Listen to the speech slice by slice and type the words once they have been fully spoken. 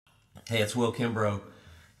Hey, it's Will Kimbrough.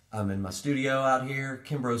 I'm in my studio out here,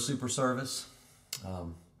 Kimbrough Super Service,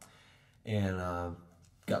 and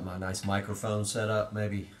got my nice microphone set up,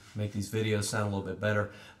 maybe make these videos sound a little bit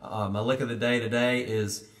better. My lick of the day today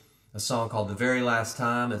is a song called The Very Last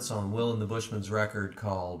Time. It's on Will and the Bushman's record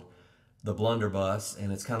called The Blunderbuss,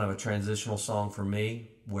 and it's kind of a transitional song for me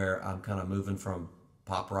where I'm kind of moving from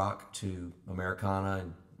pop rock to Americana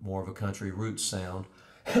and more of a country roots sound.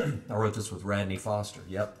 I wrote this with Radney Foster.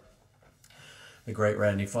 Yep. The great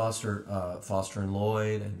Radney Foster, Foster and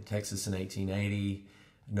Lloyd, and Texas in 1880,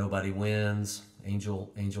 Nobody Wins, Angel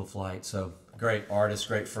Flight. So great artist,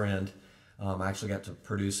 great friend. I actually got to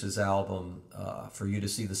produce his album, For You to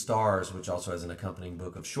See the Stars, which also has an accompanying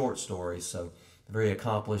book of short stories. So a very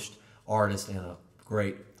accomplished artist and a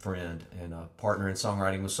great friend and a partner in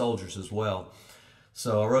songwriting with Soldiers as well.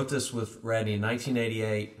 So I wrote this with Radney in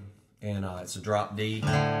 1988, and it's a drop D.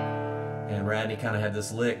 And Radney kind of had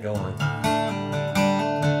this lick going.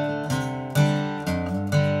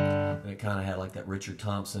 And it kind of had like that Richard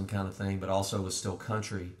Thompson kind of thing, but also was still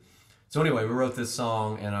country. So anyway, we wrote this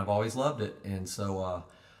song, and I've always loved it. And so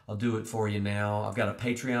I'll do it for you now. I've got a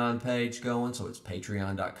Patreon page going, so it's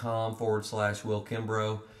patreon.com/Will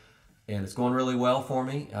Kimbrough. And it's going really well for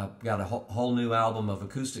me. I've got a whole new album of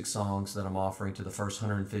acoustic songs that I'm offering to the first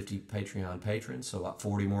 150 Patreon patrons. So about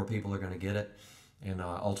 40 more people are going to get it. And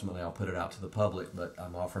ultimately I'll put it out to the public, but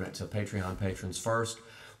I'm offering it to Patreon patrons first.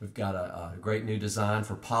 We've got a great new design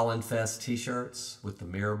for Pollen Fest t-shirts with the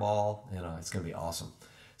mirror ball, and it's going to be awesome.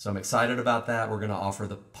 So I'm excited about that. We're going to offer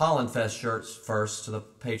the Pollen Fest shirts first to the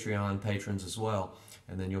Patreon patrons as well,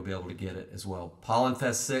 and then you'll be able to get it as well. Pollen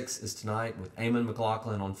Fest 6 is tonight with Eamon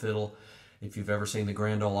McLaughlin on fiddle. If you've ever seen the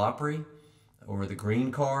Grand Ole Opry, or the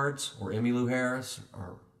Green Cards, or Emmylou Harris,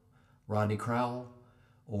 or Rodney Crowell,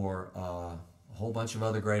 or a whole bunch of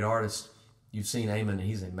other great artists. You've seen Eamon.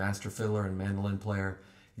 He's a master fiddler and mandolin player.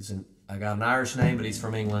 I got an Irish name, but he's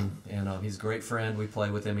from England, and he's a great friend. We play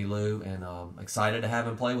with Emmylou, and I'm excited to have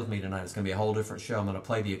him play with me tonight. It's going to be a whole different show. I'm going to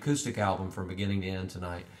play the acoustic album from beginning to end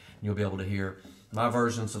tonight, and you'll be able to hear my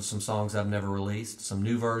versions of some songs I've never released, some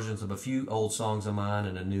new versions of a few old songs of mine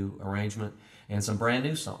and a new arrangement, and some brand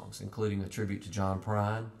new songs, including a tribute to John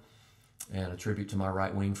Prine and a tribute to my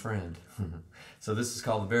right-wing friend. So this is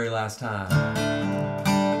called The Very Last Time.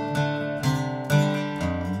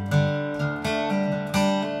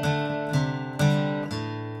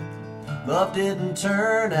 Love didn't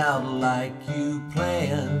turn out like you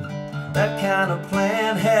planned. That kind of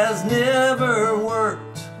plan has never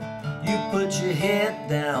worked. You put your head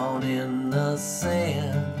down in the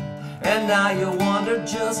sand, and now you wonder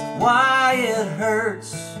just why it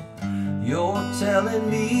hurts. You're telling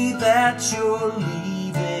me that you're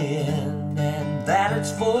leaving, and that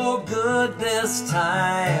it's for good this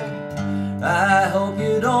time. I hope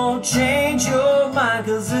you don't change your mind,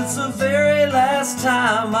 'cause it's the very last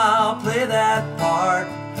time I'll play that part.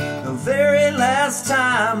 The very last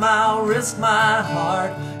time I'll risk my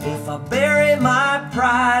heart. If I bury my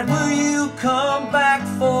pride, will you come back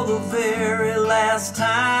for the very last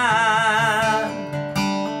time?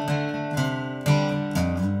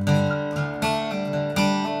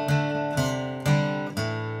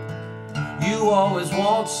 You always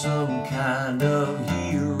want some kind of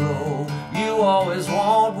hero. You always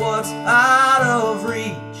want what's out of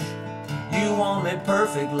reach. You want me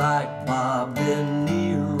perfect like Bob De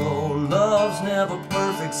Niro. Love's never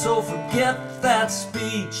perfect, so forget that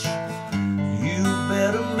speech. You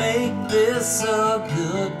better make this a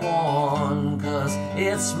good one, 'cause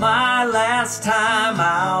it's my last time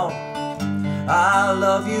out. I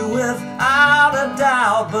love you without a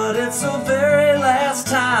doubt, but it's the very last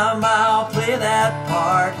time I'll play that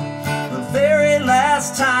part. The very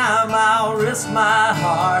last time I'll risk my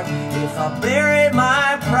heart. If I bury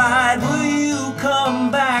my pride, will you come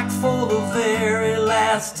back for the very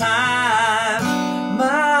last time?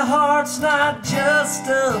 My heart's not just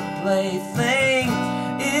a plaything.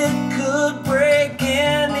 It could break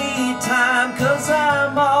any time, 'cause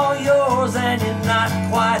I'm all yours and you're not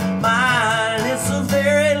quite mine. It's the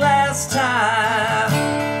very last time.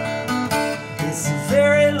 It's the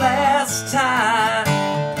very last time.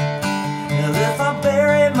 And if I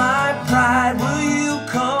bury my pride, will you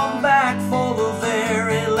come back for the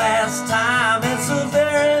very last time? It's the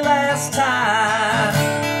very last time.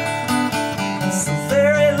 It's the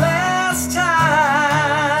very last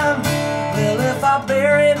time. Well, if I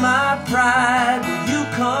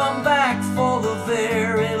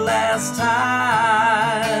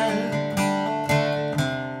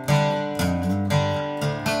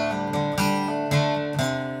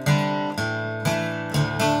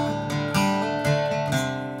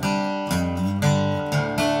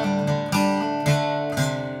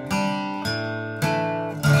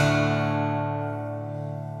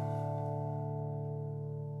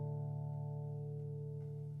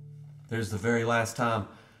there's the very last time.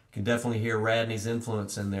 You can definitely hear Radney's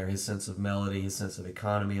influence in there, his sense of melody, his sense of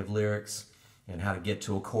economy of lyrics, and how to get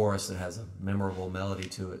to a chorus that has a memorable melody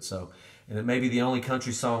to it. So, and it may be the only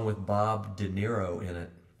country song with Bob De Niro in it.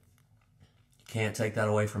 You can't take that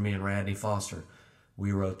away from me and Radney Foster.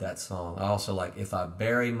 We wrote that song. I also like, if I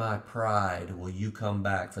bury my pride, will you come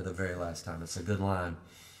back for the very last time? It's a good line.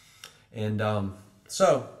 And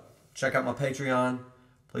so, check out my Patreon.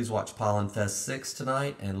 Please watch Pollen Fest 6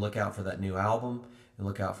 tonight and look out for that new album. And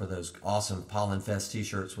look out for those awesome Pollen Fest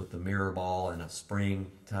t-shirts with the mirror ball and a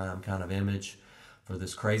springtime kind of image for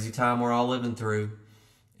this crazy time we're all living through.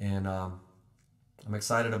 And I'm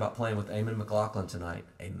excited about playing with Eamon McLaughlin tonight.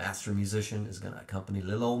 A master musician is going to accompany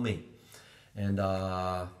little old me. And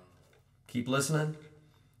keep listening.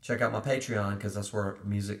 Check out my Patreon, because that's where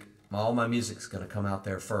all my music's going to come out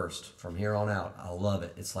there first. From here on out, I love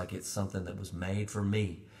it. It's like it's something that was made for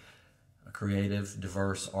me. A creative,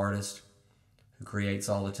 diverse artist who creates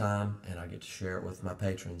all the time, and I get to share it with my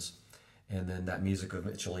patrons. And then that music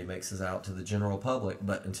eventually makes it out to the general public.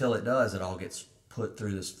 But until it does, it all gets put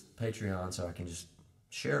through this Patreon so I can just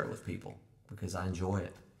share it with people because I enjoy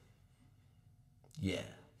it. Yeah.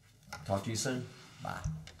 Talk to you soon. Bye.